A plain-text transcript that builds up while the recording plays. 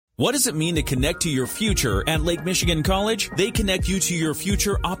What does it mean to connect to your future at Lake Michigan College? They connect you to your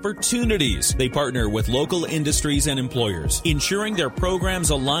future opportunities. They partner with local industries and employers, ensuring their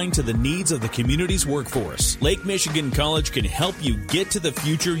programs align to the needs of the community's workforce. Lake Michigan College can help you get to the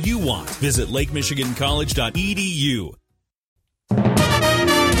future you want. Visit lakemichigancollege.edu.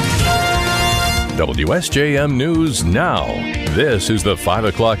 WSJM News Now. This is the 5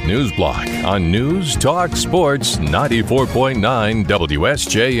 o'clock news block on News Talk Sports 94.9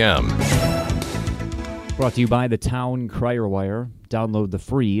 WSJM. Brought to you by the Town Crier Wire. Download the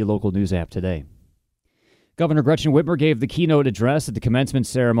free local news app today. Governor Gretchen Whitmer gave the keynote address at the commencement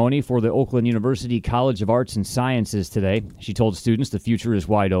ceremony for the Oakland University College of Arts and Sciences today. She told students the future is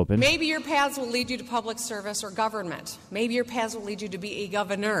wide open. Maybe your paths will lead you to public service or government. Maybe your paths will lead you to be a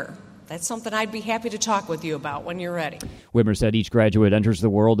governor. That's something I'd be happy to talk with you about when you're ready. Whitmer said each graduate enters the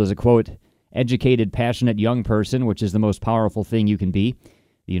world as a, quote, educated, passionate young person, which is the most powerful thing you can be.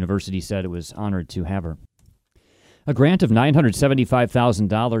 The university said it was honored to have her. A grant of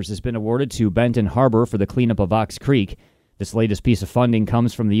 $975,000 has been awarded to Benton Harbor for the cleanup of Ox Creek. This latest piece of funding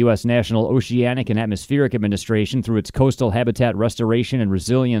comes from the U.S. National Oceanic and Atmospheric Administration through its Coastal Habitat Restoration and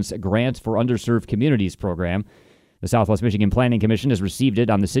Resilience Grant for Underserved Communities program. The Southwest Michigan Planning Commission has received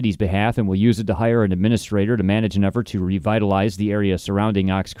it on the city's behalf and will use it to hire an administrator to manage an effort to revitalize the area surrounding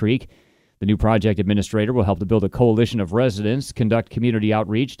Ox Creek. The new project administrator will help to build a coalition of residents, conduct community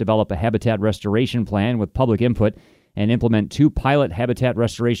outreach, develop a habitat restoration plan with public input, and implement 2 pilot habitat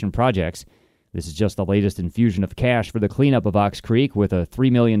restoration projects. This is just the latest infusion of cash for the cleanup of Ox Creek, with a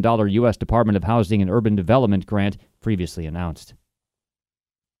 $3 million U.S. Department of Housing and Urban Development grant previously announced.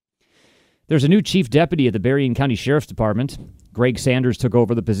 There's a new chief deputy at the Berrien County Sheriff's Department. Greg Sanders took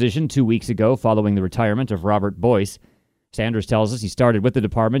over the position 2 weeks ago following the retirement of Robert Boyce. Sanders tells us he started with the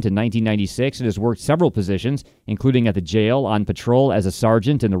department in 1996 and has worked several positions, including at the jail, on patrol as a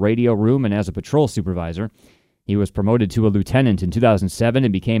sergeant in the radio room, and as a patrol supervisor. He was promoted to a lieutenant in 2007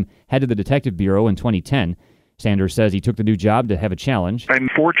 and became head of the Detective Bureau in 2010. Sanders says he took the new job to have a challenge. I'm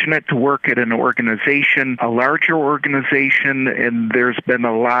fortunate to work at an organization, a larger organization, and there's been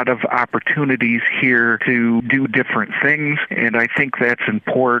a lot of opportunities here to do different things, and I think that's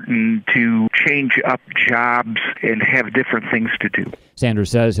important, to change up jobs and have different things to do. Sanders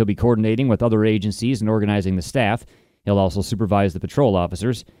says he'll be coordinating with other agencies and organizing the staff. He'll also supervise the patrol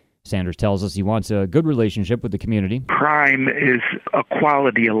officers. Sanders tells us he wants a good relationship with the community. Crime is a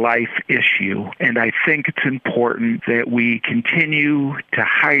quality of life issue, and I think it's important that we continue to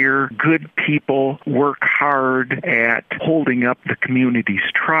hire good people, work hard at holding up the community's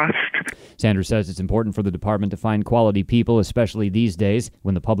trust. Sanders says it's important for the department to find quality people, especially these days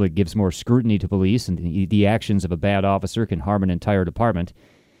when the public gives more scrutiny to police and the actions of a bad officer can harm an entire department.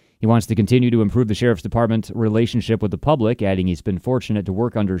 He wants to continue to improve the Sheriff's Department's relationship with the public, adding he's been fortunate to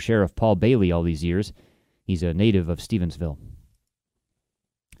work under Sheriff Paul Bailey all these years. He's a native of Stevensville.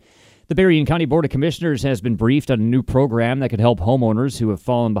 The Berrien County Board of Commissioners has been briefed on a new program that could help homeowners who have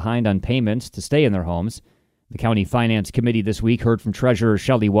fallen behind on payments to stay in their homes. The County Finance Committee this week heard from Treasurer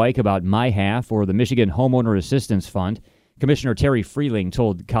Shelley Weick about My Half, or the Michigan Homeowner Assistance Fund. Commissioner Terry Freeling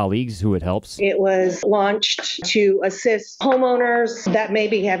told colleagues who it helps. It was launched to assist homeowners that may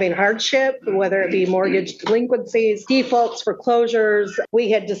be having hardship, whether it be mortgage delinquencies, defaults, foreclosures. We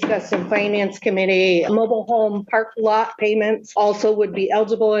had discussed in Finance Committee, mobile home park lot payments also would be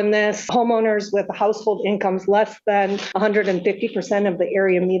eligible in this. Homeowners with household incomes less than 150% of the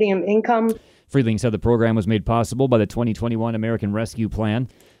area median income. Freeling said the program was made possible by the 2021 American Rescue Plan.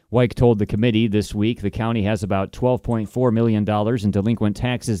 Weick told the committee this week the county has about $12.4 million in delinquent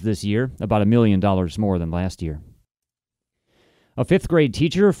taxes this year, about $1 million more than last year. A fifth-grade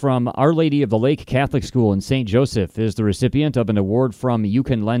teacher from Our Lady of the Lake Catholic School in St. Joseph is the recipient of an award from You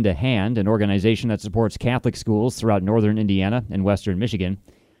Can Lend a Hand, an organization that supports Catholic schools throughout northern Indiana and western Michigan.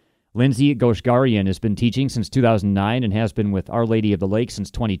 Lindsay Goshgarian has been teaching since 2009 and has been with Our Lady of the Lake since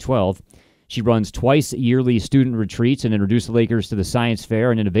 2012. She runs twice-yearly student retreats and introduced the Lakers to the Science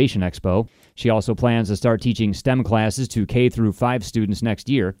Fair and Innovation Expo. She also plans to start teaching STEM classes to K-5 students next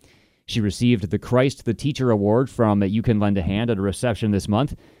year. She received the Christ the Teacher Award from You Can Lend a Hand at a reception this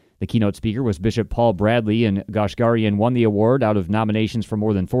month. The keynote speaker was Bishop Paul Bradley, and Goshgarian won the award out of nominations from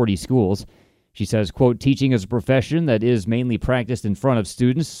more than 40 schools. She says, quote, teaching is a profession that is mainly practiced in front of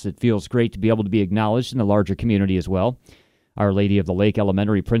students. It feels great to be able to be acknowledged in the larger community as well. Our Lady of the Lake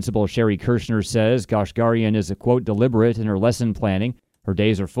Elementary Principal Sherry Kirshner says Goshgarian is, a quote, deliberate in her lesson planning. Her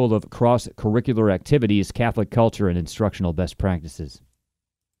days are full of cross-curricular activities, Catholic culture, and instructional best practices.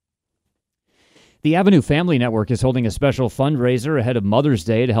 The Avenue Family Network is holding a special fundraiser ahead of Mother's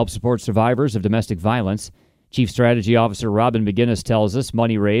Day to help support survivors of domestic violence. Chief Strategy Officer Robin McGinnis tells us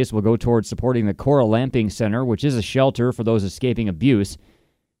money raised will go towards supporting the Cora Lamping Center, which is a shelter for those escaping abuse.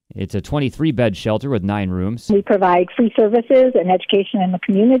 It's a 23-bed shelter with 9 rooms. We provide free services and education in the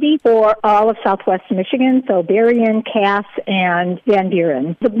community for all of Southwest Michigan, so Berrien, Cass, and Van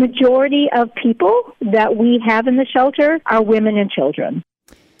Buren. The majority of people that we have in the shelter are women and children.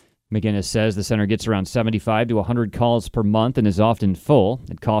 McGinnis says the center gets around 75 to 100 calls per month and is often full.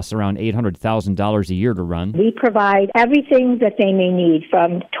 It costs around $800,000 a year to run. We provide everything that they may need,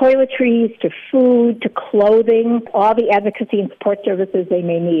 from toiletries to food to clothing, all the advocacy and support services they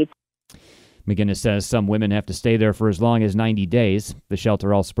may need. McGinnis says some women have to stay there for as long as 90 days. The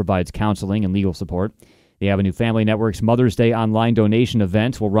shelter also provides counseling and legal support. The Avenue Family Network's Mother's Day online donation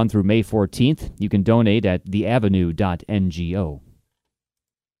event will run through May 14th. You can donate at theavenue.ngo.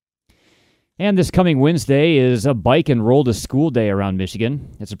 And this coming Wednesday is a Bike and Roll to School Day around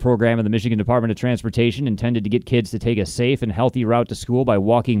Michigan. It's a program of the Michigan Department of Transportation intended to get kids to take a safe and healthy route to school by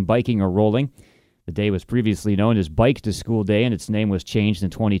walking, biking, or rolling. The day was previously known as Bike to School Day, and its name was changed in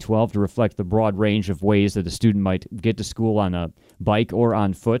 2012 to reflect the broad range of ways that a student might get to school on a bike or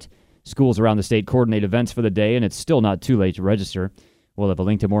on foot. Schools around the state coordinate events for the day, and it's still not too late to register. We'll have a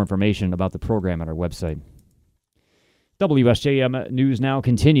link to more information about the program on our website. WSJM News Now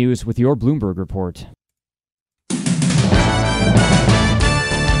continues with your Bloomberg Report.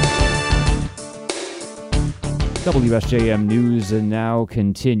 WSJM News Now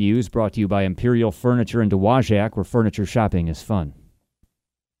continues, brought to you by Imperial Furniture in Dowagiac, where furniture shopping is fun.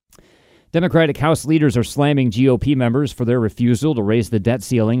 Democratic House leaders are slamming GOP members for their refusal to raise the debt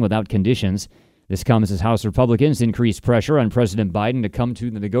ceiling without conditions. This comes as House Republicans increase pressure on President Biden to come to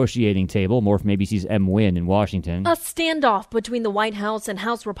the negotiating table. More from ABC's M. Wynn in Washington. A standoff between the White House and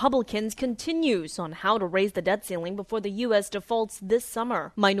House Republicans continues on how to raise the debt ceiling before the U.S. defaults this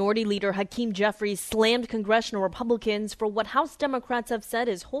summer. Minority Leader Hakeem Jeffries slammed congressional Republicans for what House Democrats have said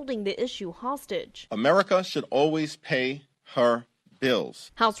is holding the issue hostage. America should always pay her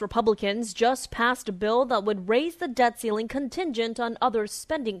bills. House Republicans just passed a bill that would raise the debt ceiling contingent on other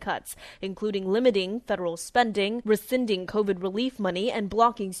spending cuts, including limiting federal spending, rescinding COVID relief money, and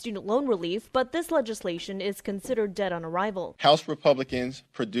blocking student loan relief, but this legislation is considered dead on arrival. House Republicans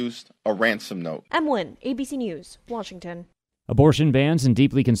produced a ransom note. M. Wynn, ABC News, Washington. Abortion bans in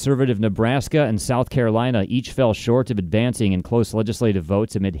deeply conservative Nebraska and South Carolina each fell short of advancing in close legislative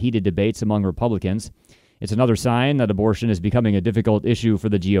votes amid heated debates among Republicans. It's another sign that abortion is becoming a difficult issue for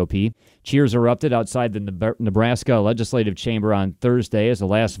the GOP. Cheers erupted outside the Nebraska Legislative Chamber on Thursday as the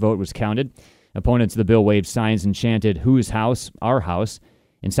last vote was counted. Opponents of the bill waved signs and chanted, "Whose house? Our house."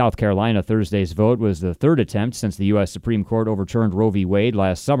 In South Carolina, Thursday's vote was the third attempt since the U.S. Supreme Court overturned Roe v. Wade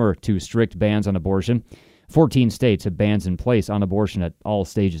last summer to strict bans on abortion. 14 states have bans in place on abortion at all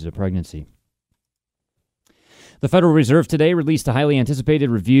stages of pregnancy. The Federal Reserve today released a highly anticipated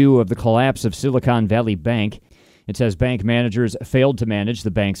review of the collapse of Silicon Valley Bank. It says bank managers failed to manage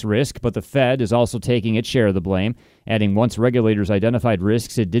the bank's risk, but the Fed is also taking its share of the blame, adding once regulators identified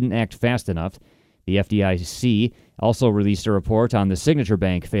risks, it didn't act fast enough. The FDIC also released a report on the Signature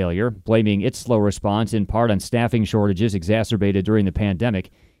Bank failure, blaming its slow response in part on staffing shortages exacerbated during the pandemic.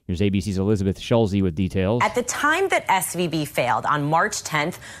 Here's ABC's Elizabeth Schulze with details. At the time that SVB failed on March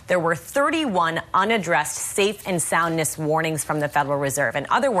 10th, there were 31 unaddressed safe and soundness warnings from the Federal Reserve. In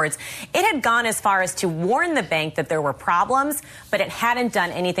other words, it had gone as far as to warn the bank that there were problems, but it hadn't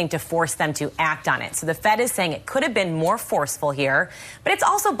done anything to force them to act on it. So the Fed is saying it could have been more forceful here, but it's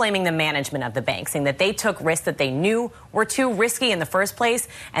also blaming the management of the bank, saying that they took risks that they knew were too risky in the first place,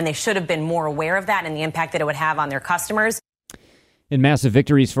 and they should have been more aware of that and the impact that it would have on their customers. In massive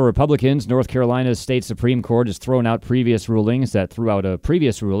victories for Republicans, North Carolina's state Supreme Court has thrown out previous rulings that threw out a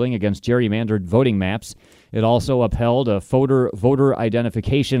previous ruling against gerrymandered voting maps. It also upheld a voter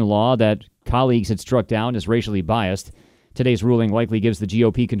identification law that colleagues had struck down as racially biased. Today's ruling likely gives the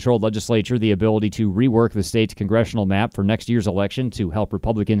GOP-controlled legislature the ability to rework the state's congressional map for next year's election to help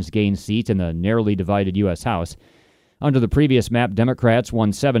Republicans gain seats in the narrowly divided U.S. House. Under the previous map, Democrats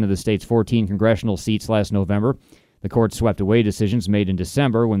won 7 of the state's 14 congressional seats last November. The court swept away decisions made in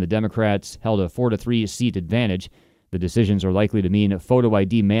December when the Democrats held a 4-3 seat advantage. The decisions are likely to mean a photo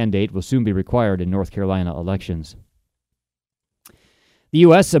ID mandate will soon be required in North Carolina elections. The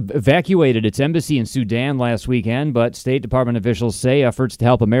U.S. evacuated its embassy in Sudan last weekend, but State Department officials say efforts to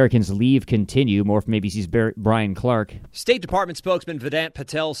help Americans leave continue. More from ABC's Brian Clark. State Department spokesman Vedant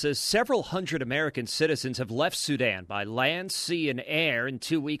Patel says several hundred American citizens have left Sudan by land, sea, and air in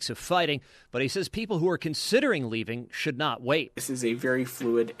 2 weeks of fighting, but he says people who are considering leaving should not wait. This is a very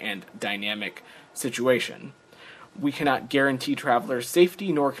fluid and dynamic situation. we cannot guarantee travelers'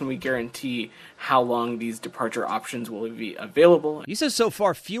 safety, nor can we guarantee how long these departure options will be available. He says so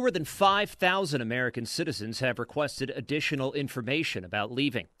far fewer than 5,000 American citizens have requested additional information about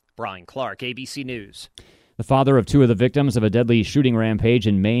leaving. Brian Clark, ABC News. The father of two of the victims of a deadly shooting rampage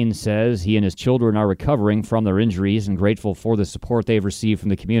in Maine says he and his children are recovering from their injuries and grateful for the support they've received from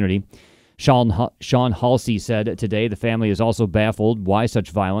the community. Sean Halsey said today the family is also baffled why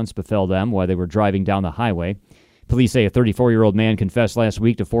such violence befell them while they were driving down the highway. Police say a 34-year-old man confessed last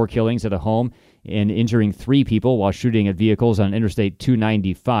week to 4 killings at a home and injuring 3 people while shooting at vehicles on Interstate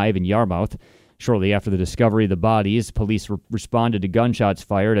 295 in Yarmouth. Shortly after the discovery of the bodies, police responded to gunshots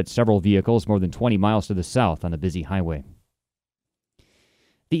fired at several vehicles more than 20 miles to the south on a busy highway.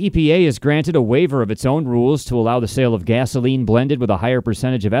 The EPA has granted a waiver of its own rules to allow the sale of gasoline blended with a higher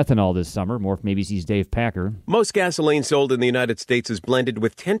percentage of ethanol this summer. More from ABC's Dave Packer. Most gasoline sold in the United States is blended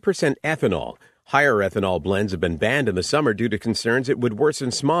with 10% ethanol. Higher ethanol blends have been banned in the summer due to concerns it would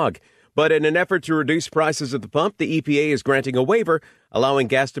worsen smog. But in an effort to reduce prices at the pump, the EPA is granting a waiver, allowing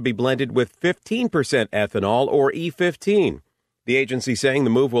gas to be blended with 15% ethanol or E15. The agency saying the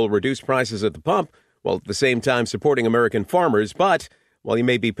move will reduce prices at the pump, while at the same time supporting American farmers. But while you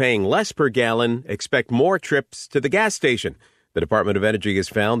may be paying less per gallon, expect more trips to the gas station. The Department of Energy has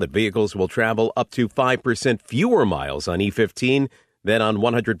found that vehicles will travel up to 5% fewer miles on E15 than on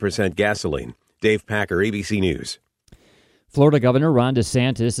 100% gasoline. Dave Packer, ABC News. Florida Governor Ron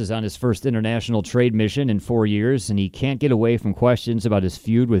DeSantis is on his first international trade mission in 4 years, and he can't get away from questions about his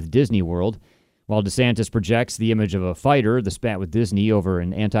feud with Disney World. While DeSantis projects the image of a fighter, the spat with Disney over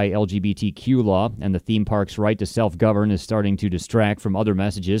an anti-LGBTQ law and the theme park's right to self-govern is starting to distract from other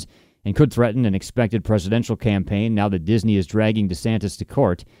messages and could threaten an expected presidential campaign now that Disney is dragging DeSantis to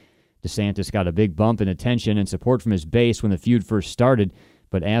court. DeSantis got a big bump in attention and support from his base when the feud first started,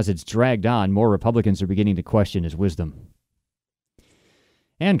 but as it's dragged on, more Republicans are beginning to question his wisdom.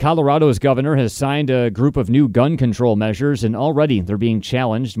 And Colorado's governor has signed a group of new gun control measures, and already they're being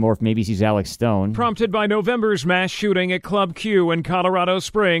challenged. More from ABC's Alex Stone. Prompted by November's mass shooting at Club Q in Colorado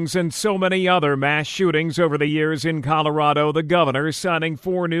Springs and so many other mass shootings over the years in Colorado, the governor is signing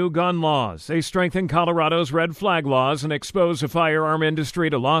 4 new gun laws. They strengthen Colorado's red flag laws and expose the firearm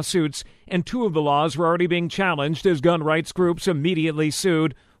industry to lawsuits, and 2 of the laws were already being challenged as gun rights groups immediately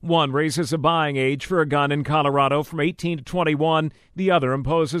sued. One raises the buying age for a gun in Colorado from 18 to 21. The other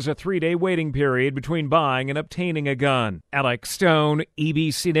imposes a 3-day waiting period between buying and obtaining a gun. Alex Stone,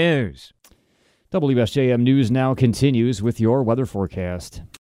 ABC News. WSJM News now continues with your weather forecast.